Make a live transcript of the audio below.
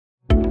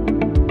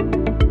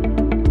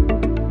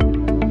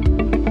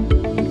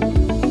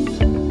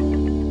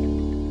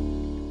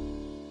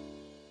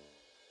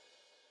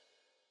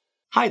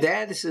Hi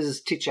there, this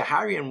is Teacher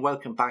Harry and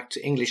welcome back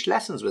to English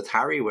Lessons with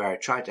Harry, where I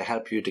try to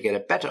help you to get a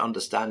better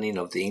understanding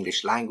of the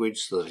English language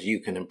so that you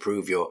can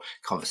improve your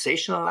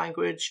conversational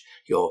language,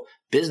 your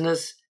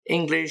business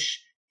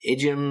English,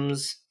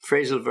 idioms,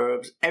 phrasal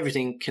verbs,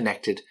 everything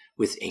connected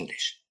with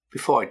English.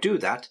 Before I do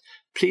that,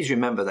 please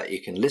remember that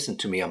you can listen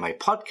to me on my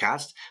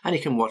podcast and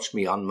you can watch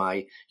me on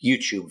my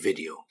YouTube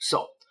video.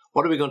 So,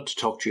 what are we going to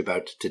talk to you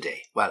about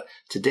today? Well,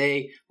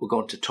 today we're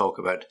going to talk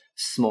about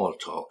small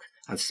talk.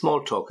 And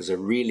small talk is a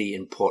really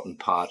important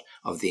part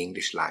of the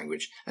English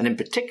language. And in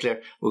particular,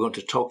 we're going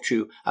to talk to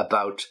you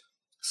about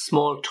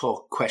small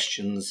talk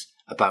questions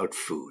about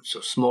food.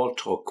 So small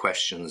talk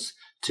questions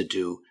to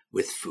do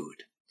with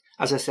food.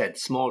 As I said,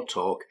 small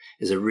talk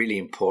is a really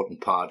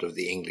important part of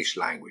the English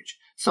language.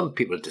 Some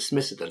people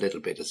dismiss it a little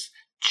bit as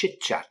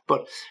chit-chat,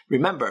 but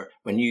remember,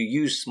 when you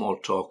use small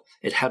talk,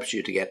 it helps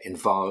you to get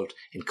involved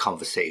in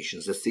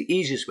conversations. It's the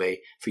easiest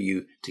way for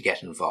you to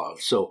get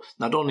involved. So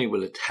not only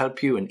will it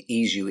help you and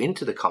ease you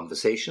into the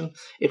conversation,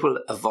 it will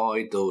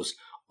avoid those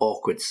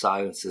awkward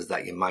silences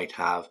that you might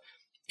have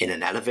in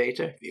an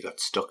elevator, if you got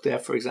stuck there,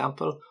 for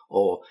example,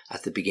 or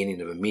at the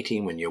beginning of a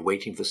meeting when you're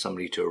waiting for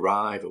somebody to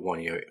arrive or one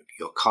of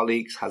your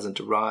colleagues hasn't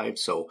arrived.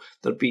 So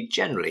there'll be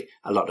generally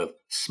a lot of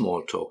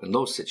small talk in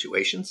those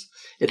situations.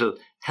 It'll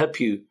help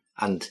you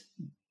and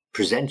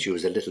present you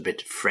as a little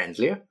bit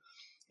friendlier.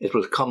 It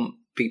will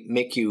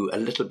make you a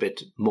little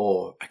bit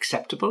more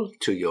acceptable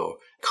to your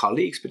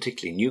colleagues,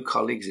 particularly new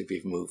colleagues if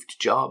you've moved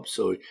jobs,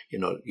 so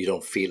you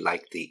don't feel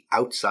like the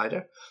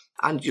outsider,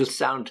 and you'll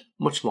sound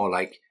much more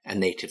like a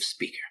native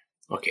speaker.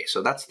 Okay,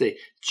 so that's the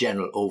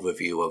general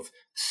overview of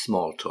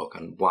small talk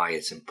and why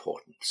it's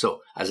important.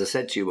 So, as I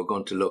said to you, we're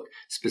going to look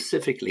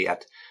specifically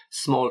at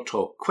small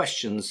talk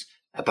questions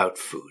about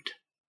food.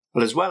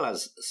 Well, as well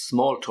as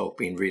small talk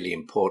being really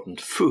important,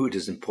 food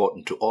is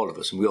important to all of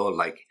us, and we all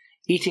like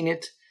eating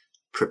it,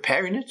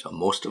 preparing it, or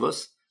most of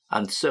us,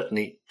 and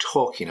certainly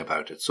talking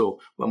about it. So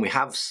when we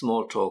have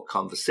small talk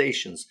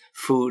conversations,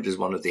 food is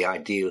one of the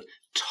ideal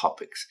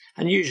topics,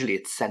 and usually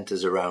it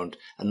centers around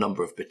a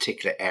number of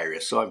particular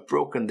areas. So I've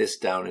broken this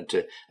down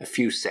into a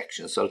few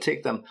sections. So I'll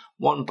take them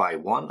one by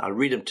one. I'll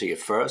read them to you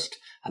first,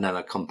 and then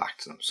I'll come back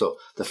to them. So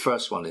the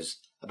first one is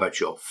about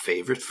your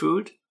favorite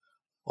food,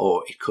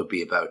 or it could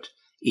be about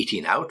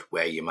eating out,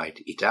 where you might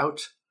eat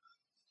out,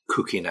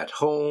 cooking at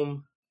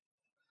home,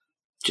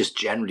 just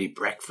generally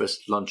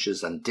breakfast,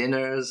 lunches and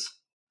dinners,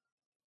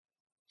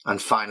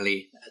 and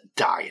finally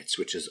diets,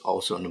 which is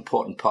also an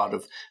important part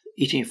of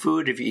eating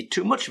food. If you eat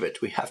too much of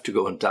it, we have to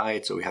go on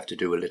diets, or we have to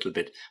do a little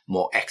bit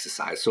more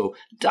exercise. So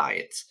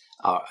diets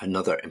are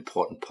another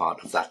important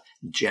part of that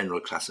general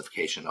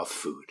classification of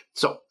food.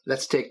 So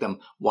let's take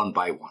them one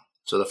by one.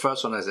 So the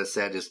first one, as I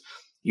said, is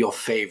your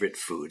favorite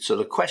food. So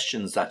the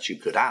questions that you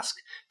could ask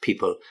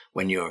people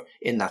when you're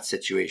in that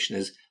situation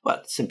is,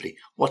 well, simply,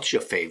 what's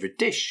your favorite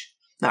dish?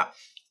 Now,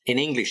 in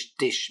English,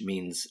 dish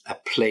means a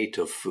plate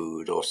of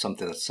food or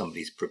something that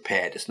somebody's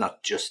prepared. It's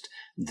not just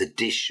the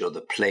dish or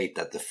the plate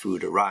that the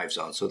food arrives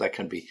on. So that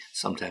can be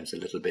sometimes a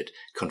little bit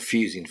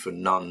confusing for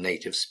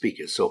non-native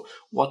speakers. So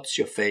what's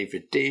your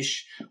favorite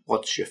dish?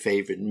 What's your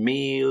favorite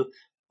meal?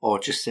 Or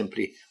just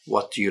simply,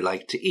 what do you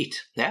like to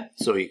eat? Yeah,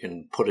 so you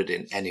can put it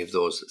in any of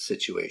those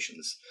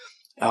situations.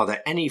 Are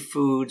there any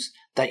foods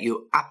that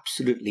you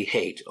absolutely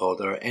hate? Or are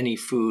there any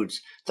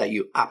foods that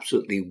you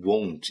absolutely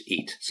won't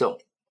eat? So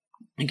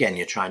again,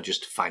 you're trying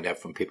just to find out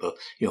from people,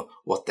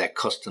 what their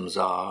customs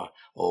are,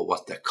 or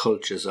what their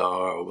cultures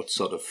are, or what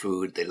sort of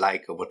food they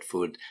like, or what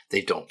food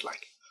they don't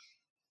like.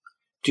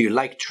 Do you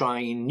like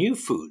trying new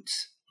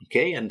foods?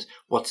 Okay, and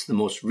what's the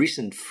most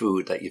recent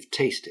food that you've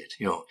tasted?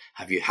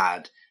 Have you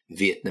had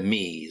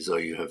Vietnamese,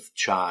 or you have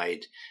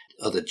tried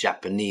other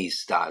Japanese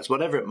styles,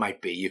 whatever it might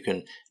be. You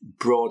can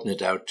broaden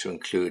it out to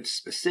include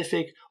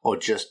specific or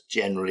just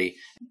generally,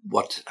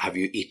 what have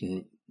you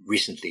eaten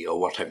recently, or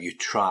what have you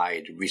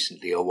tried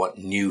recently, or what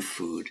new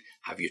food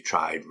have you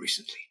tried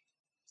recently?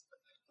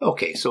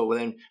 Okay, so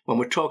then when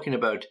we're talking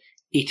about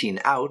eating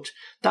out,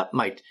 that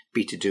might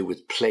be to do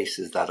with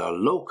places that are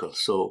local.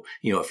 So,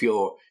 if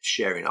you're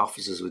sharing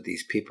offices with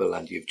these people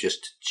and you've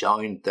just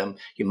joined them,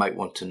 you might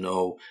want to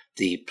know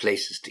the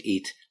places to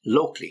eat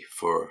locally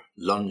for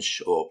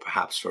lunch or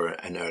perhaps for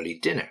an early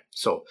dinner.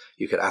 So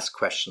you could ask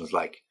questions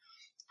like,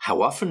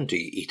 how often do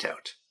you eat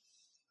out?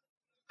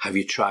 Have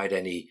you tried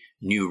any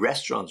new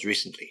restaurants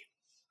recently?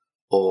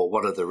 Or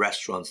what are the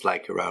restaurants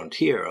like around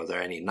here? Are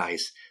there any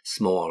nice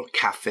small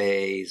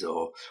cafes?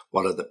 Or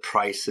what are the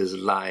prices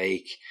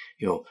like?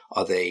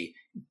 Are they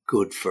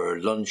good for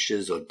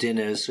lunches or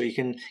dinners? So you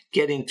can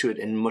get into it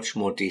in much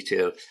more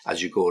detail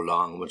as you go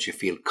along once you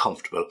feel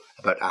comfortable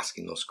about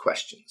asking those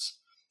questions.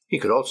 You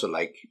could also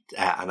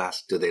and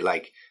ask, do they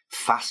like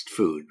fast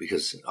food?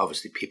 Because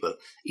obviously people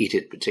eat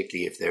it,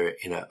 particularly if they're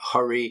in a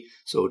hurry.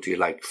 So do you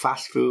like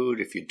fast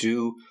food? If you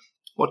do,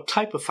 what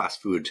type of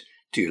fast food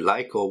do you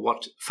like, or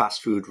what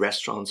fast food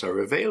restaurants are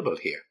available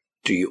here?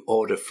 Do you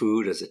order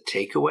food as a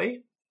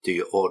takeaway? Do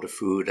you order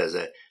food as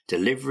a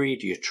delivery?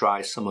 Do you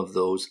try some of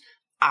those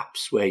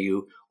apps where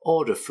you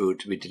order food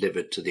to be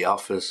delivered to the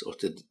office or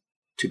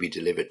to to be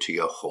delivered to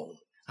your home.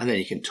 And then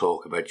you can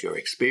talk about your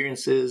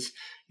experiences,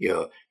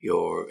 your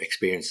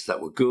experiences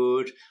that were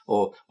good,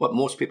 or what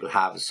most people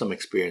have is some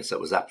experience that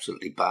was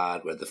absolutely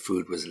bad, where the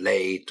food was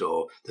late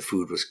or the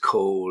food was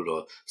cold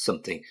or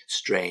something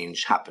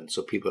strange happened.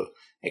 So people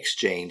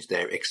exchange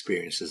their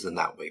experiences in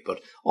that way,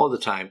 but all the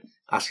time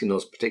asking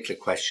those particular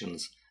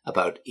questions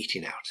about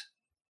eating out.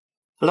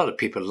 A lot of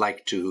people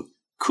like to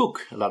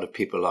cook. A lot of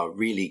people are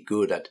really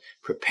good at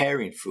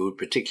preparing food,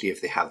 particularly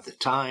if they have the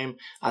time,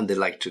 and they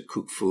like to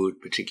cook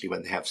food, particularly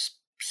when they have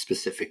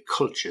specific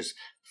cultures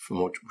from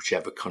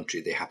whichever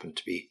country they happen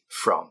to be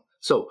from.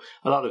 So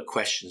a lot of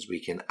questions we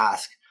can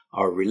ask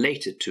are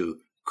related to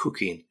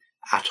cooking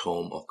at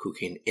home or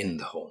cooking in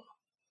the home.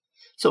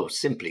 So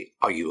simply,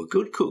 are you a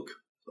good cook?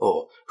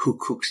 Or who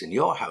cooks in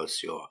your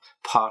house, your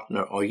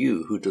partner or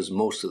you? Who does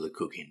most of the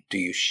cooking? Do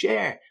you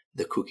share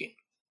the cooking?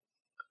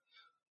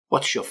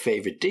 What's your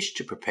favorite dish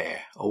to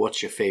prepare? Or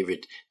what's your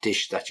favorite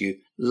dish that you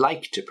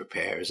like to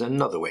prepare is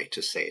another way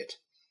to say it.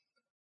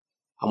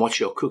 And what's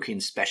your cooking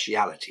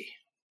speciality?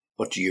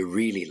 What do you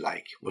really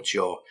like? What's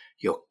your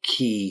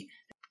key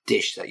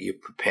dish that you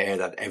prepare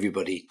that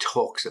everybody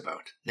talks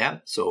about? Yeah.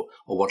 So,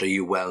 or what are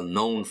you well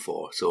known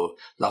for? So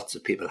lots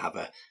of people have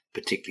a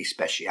particular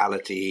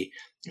speciality,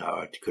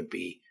 or it could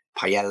be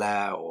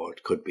paella, or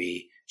it could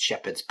be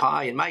shepherd's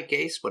pie in my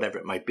case, whatever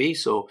it might be.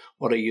 So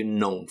what are you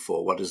known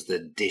for? What is the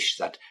dish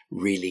that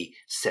really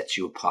sets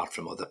you apart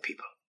from other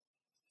people?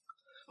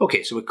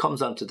 Okay, so it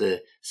comes on to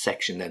the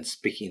section then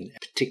speaking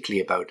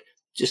particularly about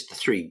just the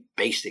three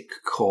basic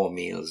core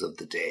meals of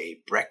the day: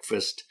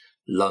 breakfast,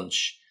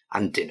 lunch,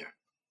 and dinner.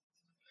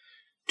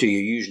 Do you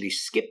usually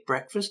skip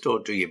breakfast, or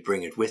do you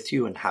bring it with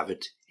you and have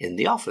it in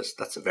the office?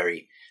 That's a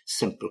very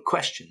simple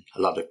question.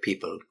 A lot of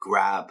people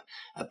grab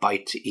a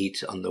bite to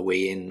eat on the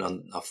way in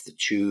off the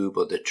tube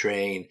or the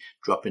train,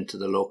 drop into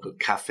the local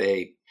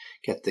cafe,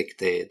 get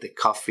the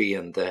coffee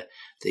and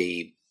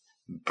the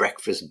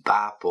breakfast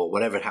bap or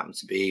whatever it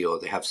happens to be, or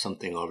they have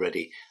something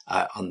already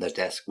on their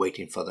desk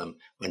waiting for them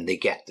when they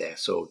get there.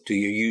 So do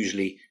you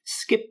usually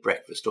skip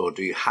breakfast, or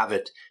do you have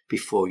it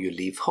before you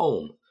leave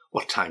home?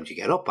 What time do you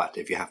get up at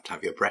if you have to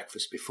have your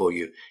breakfast before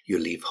you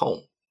leave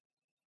home?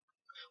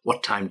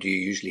 What time do you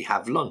usually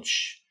have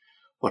lunch?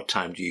 What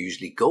time do you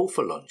usually go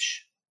for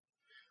lunch?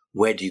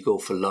 Where do you go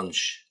for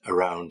lunch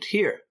around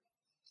here?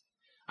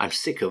 I'm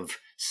sick of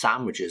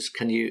sandwiches.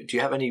 Do you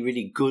have any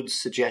really good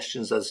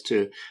suggestions as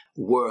to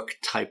work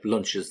type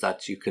lunches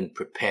that you can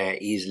prepare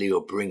easily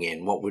or bring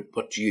in?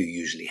 What do you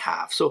usually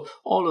have? So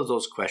all of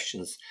those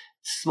questions,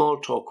 small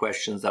talk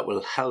questions that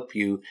will help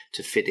you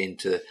to fit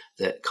into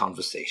the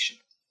conversation.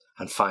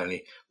 And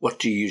finally, what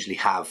do you usually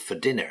have for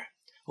dinner?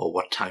 Or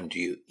what time do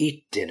you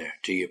eat dinner?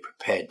 Do you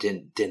prepare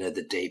dinner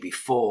the day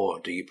before?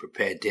 Do you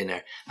prepare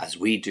dinner, as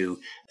we do,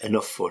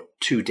 enough for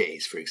 2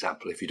 days, for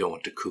example, if you don't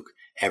want to cook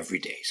every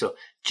day? So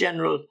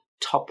general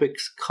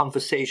topics,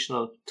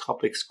 conversational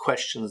topics,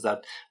 questions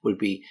that will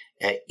be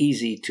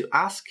easy to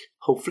ask,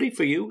 hopefully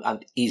for you,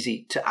 and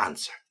easy to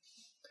answer.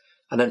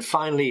 And then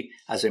finally,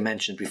 as I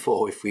mentioned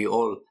before, if we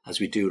all, as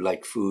we do,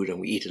 like food and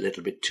we eat a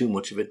little bit too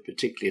much of it,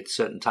 particularly at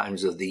certain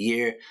times of the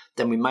year,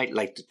 then we might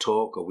like to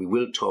talk, or we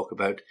will talk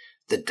about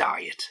the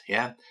diet,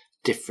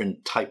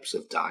 different types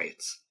of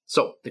diets.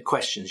 So the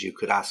questions you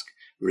could ask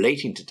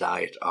relating to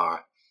diet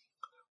are,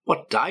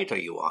 what diet are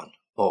you on?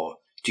 Or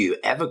do you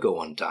ever go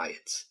on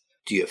diets?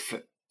 Do you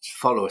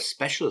follow a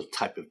special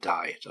type of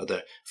diet? Are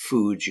there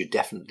foods you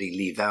definitely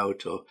leave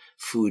out, or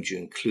foods you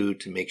include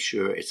to make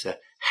sure it's a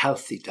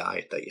healthy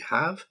diet that you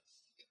have?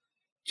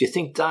 Do you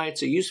think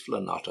diets are useful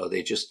or not? Or are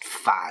they just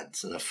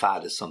fads? And a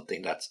fad is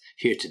something that's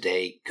here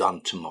today, gone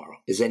tomorrow.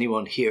 Is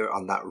anyone here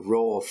on that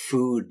raw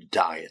food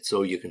diet?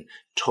 So you can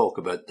talk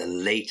about the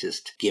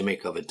latest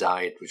gimmick of a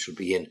diet, which will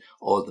be in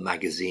all the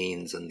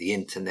magazines and the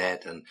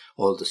internet, and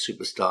all the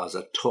superstars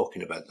are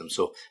talking about them.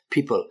 So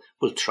people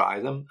will try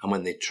them. And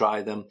when they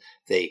try them,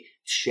 they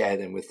share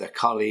them with their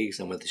colleagues.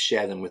 And when they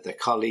share them with their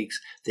colleagues,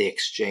 they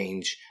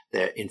exchange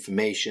their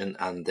information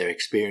and their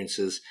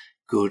experiences,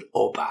 good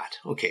or bad.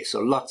 Okay, so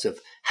lots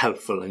of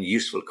helpful and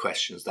useful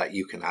questions that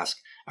you can ask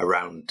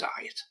around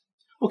diet.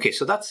 Okay,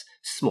 so that's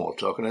small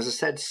talk. And as I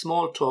said,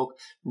 small talk,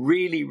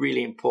 really,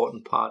 really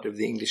important part of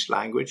the English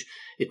language.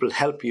 It will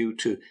help you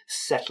to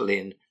settle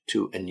in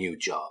to a new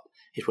job.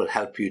 It will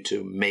help you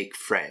to make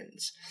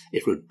friends.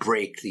 It will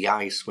break the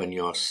ice when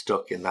you're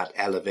stuck in that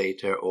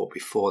elevator, or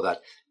before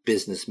that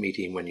business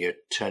meeting when you're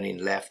turning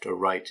left or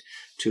right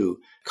to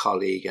a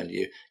colleague and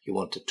you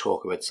want to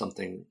talk about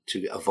something,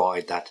 to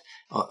avoid that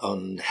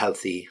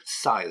unhealthy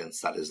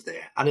silence that is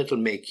there. And it'll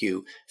make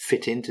you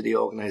fit into the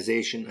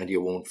organization, and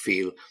you won't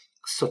feel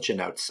such an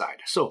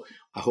outsider. So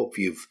I hope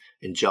you've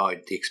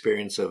enjoyed the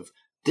experience of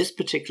this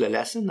particular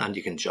lesson, and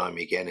you can join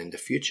me again in the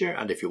future.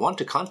 And if you want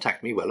to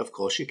contact me, well, of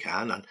course you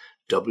can on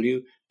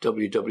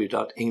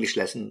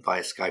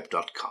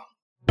www.englishlessonviaskype.com.